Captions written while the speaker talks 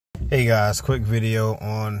Hey guys, quick video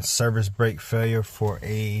on service brake failure for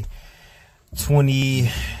a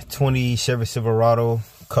 2020 Chevy Silverado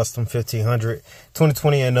custom 1500,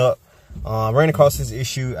 2020 and up. I ran across this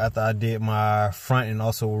issue after I did my front and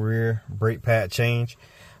also rear brake pad change.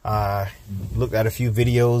 I looked at a few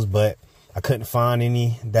videos, but I couldn't find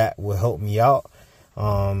any that would help me out.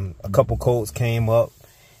 A couple codes came up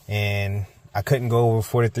and I couldn't go over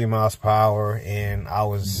 43 miles per hour, and I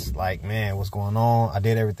was like, man, what's going on? I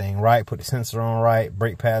did everything right, put the sensor on right,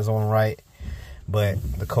 brake pads on right, but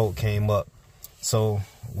the code came up. So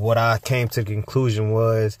what I came to the conclusion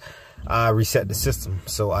was I reset the system.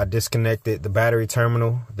 So I disconnected the battery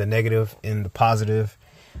terminal, the negative and the positive.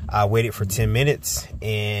 I waited for 10 minutes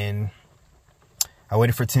and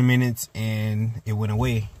it went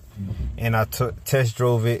away. And I test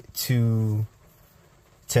drove it to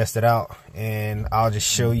test it out, and I'll just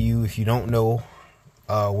show you, if you don't know,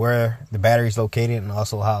 where the battery is located and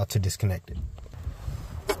also how to disconnect it.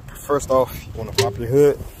 First off, you want to pop your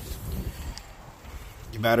hood.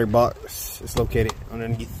 Your battery box is located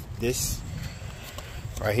underneath this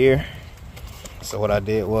right here. So what I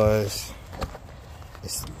did was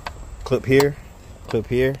this clip here.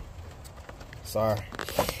 Sorry,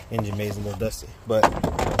 engine bay's a little dusty, but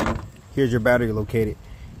here's your battery located.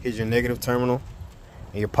 Here's your negative terminal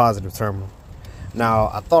and your positive terminal.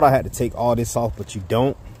 Now, I thought I had to take all this off, but you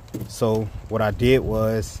don't. So what I did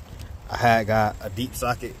was I had got a deep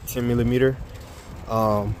socket 10 millimeter.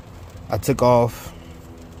 I took off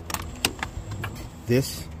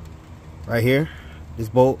this right here, this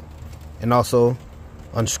bolt, and also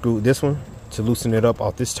unscrewed this one to loosen it up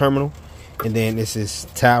off this terminal. And then this is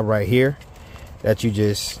tab right here that you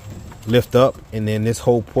just lift up, and then this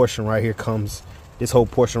whole portion right here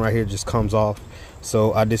just comes off.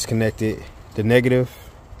 So I disconnected the negative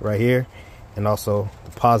right here and also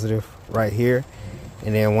the positive right here.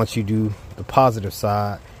 And then once you do the positive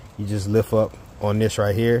side, you just lift up on this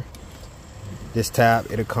right here. This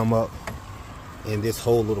tab, it'll come up, and this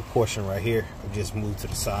whole little portion right here will just move to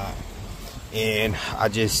the side. And I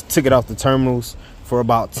just took it off the terminals for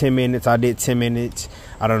about 10 minutes. I did 10 minutes.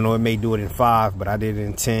 I don't know, it may do it in 5, but I did it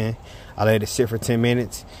in 10. I let it sit for 10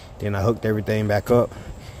 minutes. Then I hooked everything back up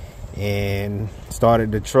and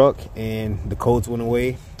started the truck, and the codes went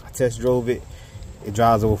away. I test drove it. It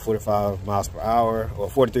drives over 45 miles per hour or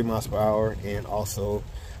 43 miles per hour, and also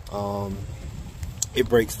it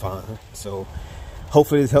brakes fine. So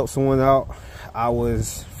hopefully this helps someone out. I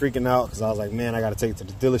was freaking out because I was like, man, I got to take it to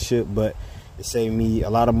the dealership, but it saved me a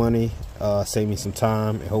lot of money, saved me some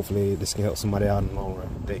time, and hopefully this can help somebody out in the long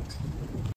run. Thanks.